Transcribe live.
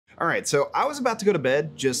All right, so I was about to go to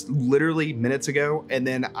bed just literally minutes ago, and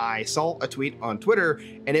then I saw a tweet on Twitter,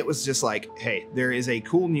 and it was just like, hey, there is a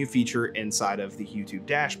cool new feature inside of the YouTube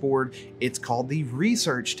dashboard. It's called the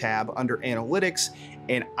Research tab under Analytics,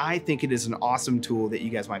 and I think it is an awesome tool that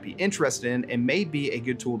you guys might be interested in and may be a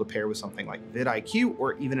good tool to pair with something like vidiq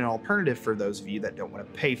or even an alternative for those of you that don't want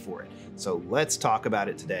to pay for it. So let's talk about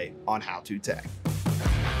it today on How To Tech.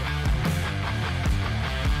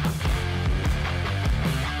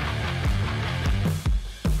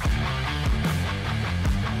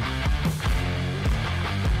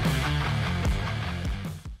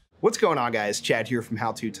 What's going on, guys? Chad here from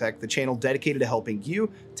How To Tech, the channel dedicated to helping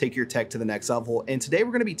you take your tech to the next level. And today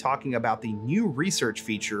we're going to be talking about the new research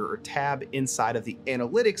feature or tab inside of the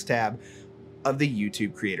Analytics tab of the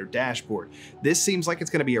YouTube creator dashboard. This seems like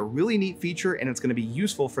it's going to be a really neat feature, and it's going to be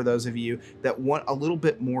useful for those of you that want a little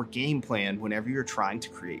bit more game plan whenever you're trying to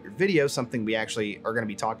create your video, something we actually are going to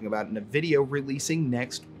be talking about in a video releasing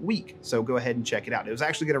next week. So go ahead and check it out. It was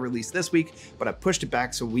actually going to release this week, but I pushed it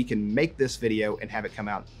back so we can make this video and have it come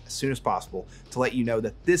out as soon as possible to let you know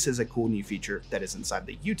that this is a cool new feature that is inside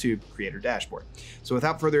the YouTube creator dashboard. So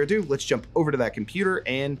without further ado, let's jump over to that computer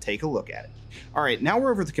and take a look at it. All right, now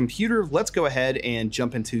we're over the computer. Let's go ahead and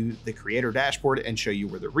jump into the creator dashboard and show you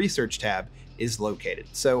where the research tab is located.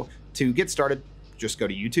 So to get started, just go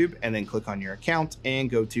to YouTube and then click on your account and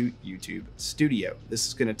go to YouTube Studio. This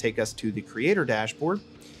is going to take us to the creator dashboard,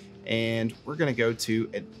 and we're going to go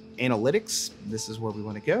to Analytics. This is where we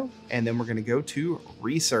want to go. And then we're going to go to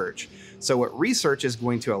Research. So what Research is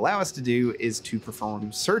going to allow us to do is to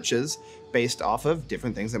perform searches based off of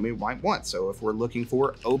different things that we might want. So if we're looking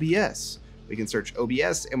for OBS, we can search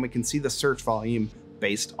OBS and we can see the search volume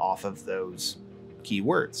based off of those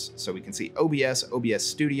keywords. So we can see OBS, OBS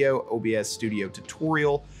Studio, OBS Studio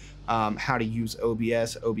Tutorial, how to use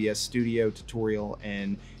OBS, OBS Studio Tutorial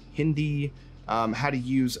in Hindi, how to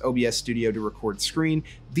use OBS Studio to record screen.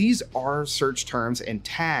 These are search terms and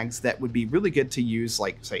tags that would be really good to use,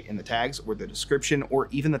 like say in the tags or the description or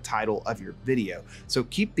even the title of your video. So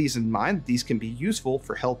keep these in mind. These can be useful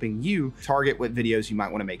for helping you target what videos you might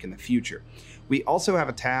want to make in the future. We also have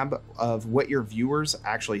a tab of what your viewers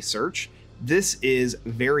actually search. This is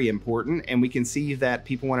very important, and we can see that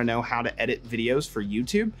people want to know how to edit videos for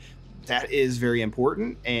YouTube. That is very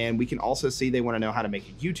important. And we can also see they want to know how to make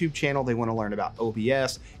a YouTube channel. They want to learn about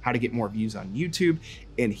OBS, how to get more views on YouTube.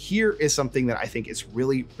 And here is something that I think is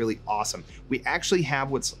really, really awesome. We actually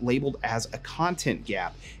have what's labeled as a content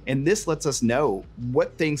gap. And this lets us know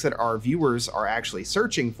what things that our viewers are actually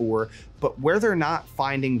searching for, but where they're not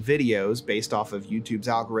finding videos based off of YouTube's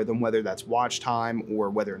algorithm, whether that's watch time or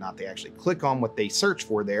whether or not they actually click on what they search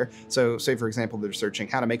for there. So say, for example, they're searching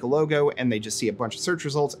how to make a logo and they just see a bunch of search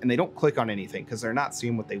results and they don't click on anything because they're not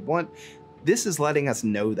seeing what they want. This is letting us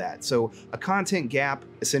know that. So a content gap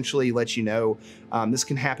essentially lets you know this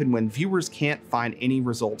can happen when viewers can't find any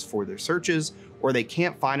results for their searches, or they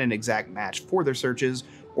can't find an exact match for their searches,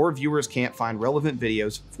 or viewers can't find relevant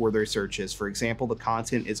videos for their searches. For example, the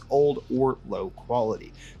content is old or low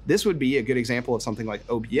quality. This would be a good example of something like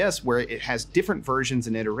OBS, where it has different versions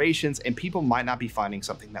and iterations, and people might not be finding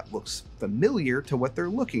something that looks familiar to what they're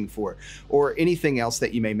looking for, or anything else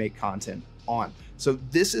that you may make content on. So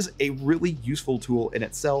this is a really useful tool in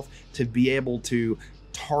itself to be able to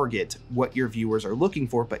target what your viewers are looking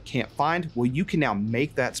for but can't find. Well, you can now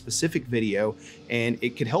make that specific video, and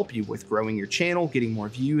it could help you with growing your channel, getting more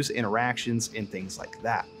views, interactions, and things like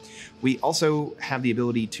that. We also have the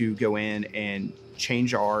ability to go in and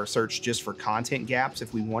change our search just for content gaps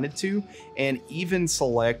if we wanted to, and even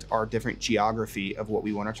select our different geography of what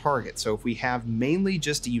we want to target. So if we have mainly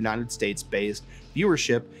just a United States based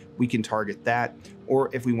viewership, we can target that.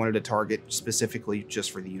 Or if we wanted to target specifically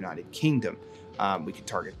just for the United Kingdom, we can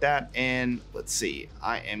target that. And let's see,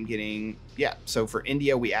 I am getting, yeah, so for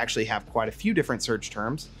India, we actually have quite a few different search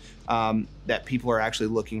terms that people are actually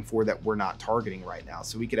looking for that we're not targeting right now.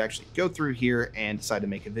 So we could actually go through here and decide to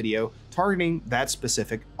make a video targeting that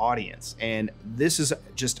specific audience. And this is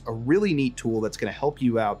just a really neat tool that's going to help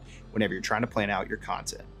you out whenever you're trying to plan out your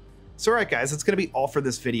content. So all right, guys, that's going to be all for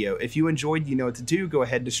this video. If you enjoyed, you know what to do. Go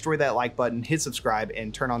ahead, destroy that like button, hit subscribe,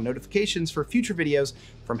 and turn on notifications for future videos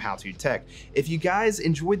from How To Tech. If you guys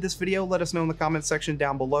enjoyed this video, let us know in the comments section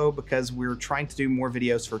down below, because we're trying to do more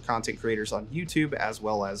videos for content creators on YouTube, as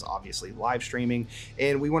well as obviously live streaming.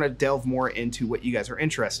 And we want to delve more into what you guys are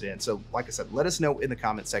interested in. So like I said, let us know in the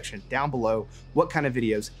comments section down below what kind of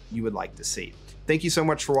videos you would like to see. Thank you so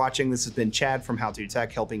much for watching. This has been Chad from How To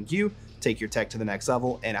Tech, helping you take your tech to the next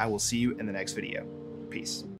level, and I will see you in the next video. Peace.